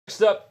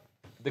Next up,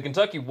 the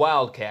Kentucky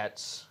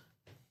Wildcats.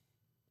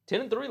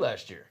 10-3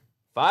 last year.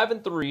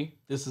 5-3.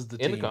 This is the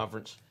in team the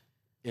conference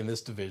in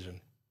this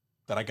division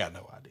that I got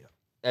no idea.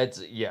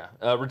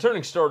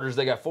 Returning starters,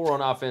 they got 4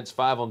 on offense,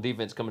 5 on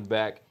defense coming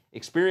back.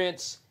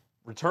 Experience,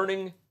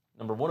 returning,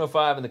 number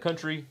 105 in the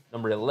country,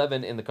 number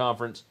 11 in the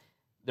conference.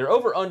 Their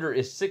over-under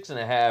is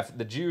 6.5.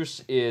 The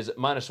juice is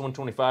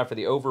 -125 for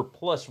the over,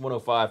 plus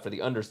 105 for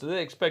the under. So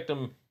they expect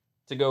them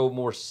to go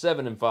more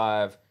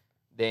 7-5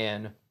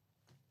 than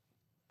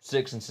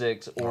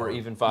 6-6 or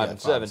even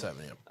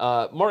 5-7.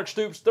 5-7, Mark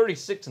Stoops,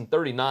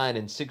 36-39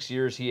 in 6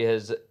 years. He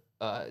has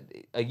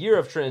a year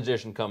of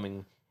transition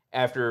coming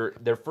after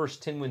their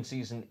first 10-win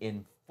season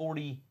in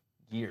 40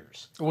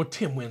 years. Well,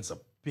 10 wins a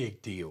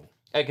big deal.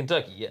 At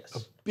Kentucky, yes. A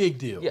big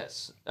deal.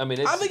 Yes. I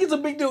mean, I think it's a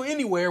big deal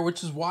anywhere,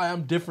 which is why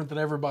I'm different than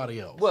everybody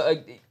else. Well,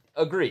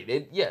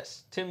 agreed.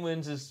 Yes, 10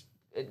 wins is...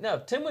 No,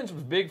 10 wins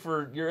was big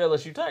for your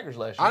LSU Tigers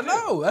last year. I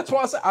know. That's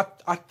why I said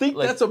I think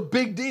that's a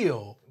big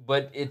deal.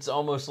 But it's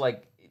almost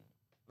like...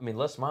 I mean,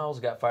 Les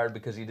Miles got fired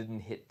because he didn't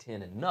hit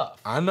 10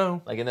 enough. I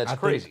know. And that's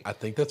crazy. I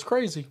think that's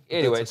crazy.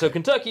 Anyway, so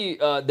Kentucky,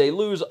 they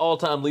lose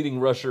all-time leading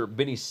rusher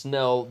Benny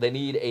Snell. They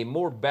need a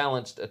more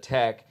balanced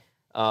attack.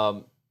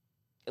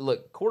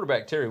 Look,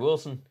 quarterback Terry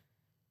Wilson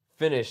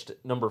finished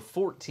number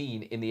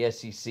 14 in the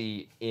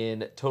SEC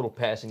in total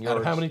passing yards. Out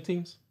of how many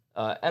teams?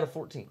 Out of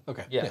 14.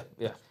 Okay. Yeah.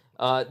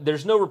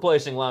 There's no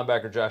replacing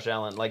linebacker Josh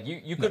Allen. Like,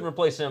 you couldn't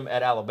replace him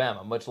at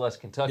Alabama, much less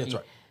Kentucky.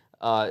 That's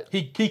right.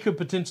 He could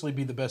potentially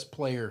be the best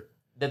player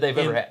that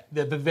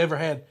they've ever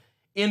had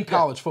in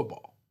college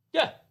football.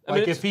 Yeah. I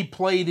mean, if he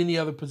played any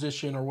other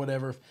position or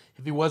whatever,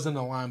 if he wasn't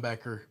a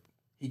linebacker,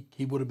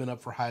 he would have been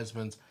up for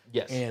Heisman's.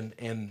 Yes.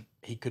 And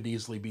he could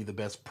easily be the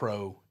best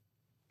pro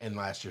in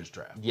last year's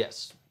draft.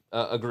 Yes.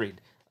 Agreed.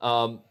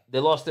 They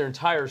lost their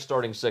entire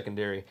starting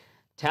secondary.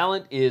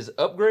 Talent is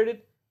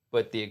upgraded,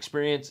 but the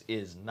experience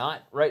is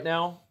not right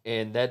now,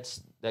 and that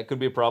could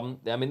be a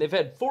problem. I mean, they've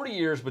had 40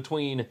 years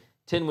between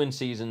 10-win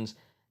seasons.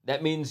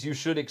 That means you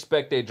should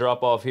expect a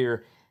drop-off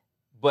here,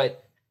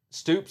 but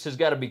Stoops has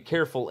got to be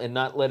careful and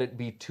not let it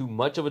be too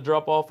much of a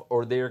drop-off,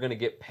 or they are going to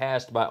get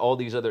passed by all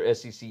these other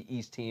SEC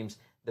East teams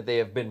that they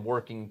have been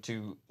working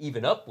to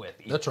even up with.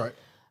 That's right.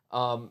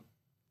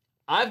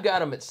 I've got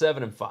them at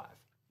 7-5.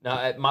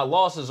 Now, my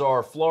losses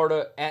are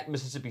Florida, at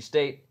Mississippi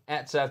State,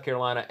 at South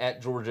Carolina,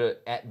 at Georgia,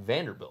 at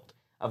Vanderbilt.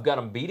 I've got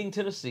them beating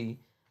Tennessee.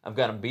 I've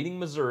got them beating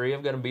Missouri.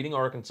 I've got them beating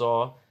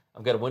Arkansas.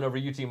 I've got a win over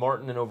UT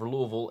Martin and over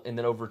Louisville and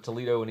then over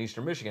Toledo and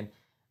Eastern Michigan.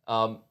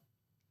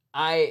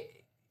 They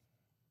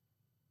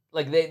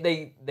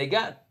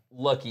got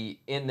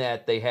lucky in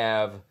that they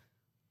have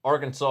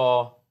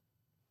Arkansas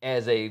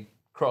as a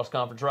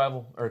cross-conference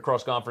rival or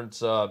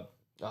cross-conference,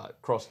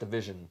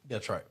 cross-division.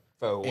 That's right.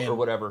 Foe or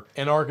whatever.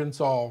 And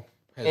Arkansas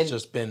has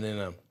just been in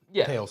a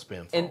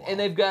tailspin for a while. And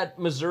they've got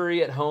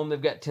Missouri at home.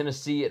 They've got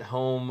Tennessee at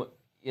home.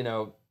 You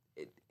know,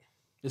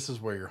 this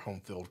is where your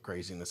home field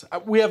craziness.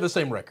 We have the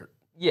same record.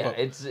 Yeah,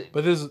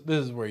 but this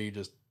is where you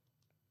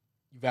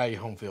value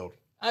home field.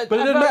 But it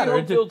doesn't matter.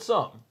 Home field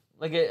some.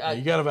 Like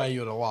you got to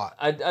value it a lot.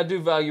 I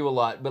do value a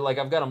lot, but like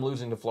I've got them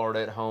losing to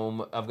Florida at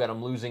home. I've got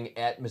them losing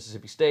at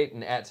Mississippi State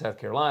and at South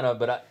Carolina.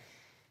 But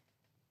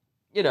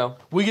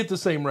we get the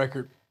same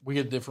record. We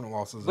get different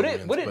losses. Would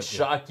it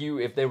shock you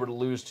if they were to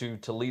lose to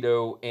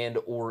Toledo and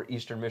or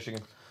Eastern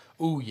Michigan?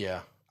 Oh yeah.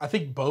 I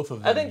think both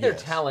of them. I think their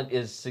talent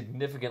is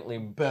significantly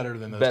better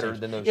than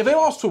those. If they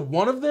lost to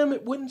one of them,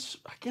 it wouldn't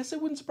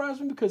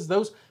surprise me because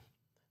those.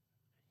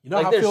 You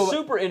know, like they're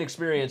super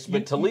inexperienced,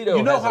 but Toledo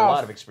has a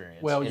lot of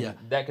experience. Well, yeah,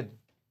 that could,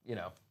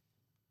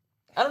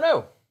 I don't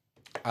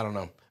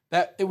know.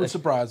 That it would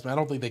surprise me. I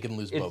don't think they can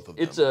lose both of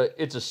them.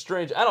 It's a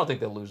strange. I don't think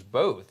they'll lose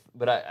both,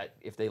 but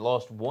if they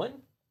lost one,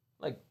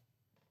 I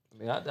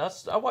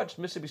watched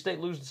Mississippi State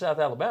lose to South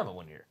Alabama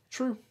one year.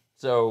 True.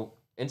 So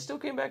and still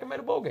came back and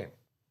made a bowl game.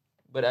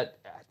 But I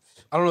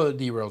don't know that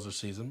derails their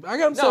season. I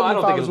got them 7-5 I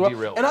don't think as well,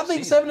 derail and I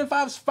think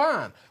 7-5 is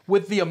fine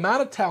with the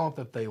amount of talent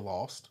that they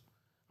lost.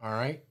 All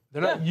right,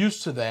 they're not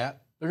used to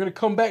that. They're going to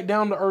come back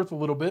down to earth a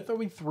little bit. There'll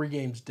be 3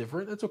 games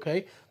different. That's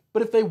okay.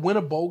 But if they win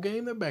a bowl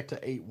game, they're back to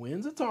 8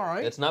 wins. It's all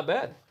right. It's not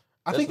bad.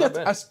 I think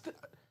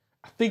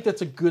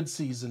that's a good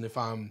season if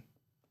I'm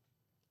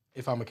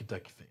a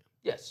Kentucky fan.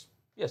 Yes,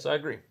 I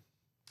agree.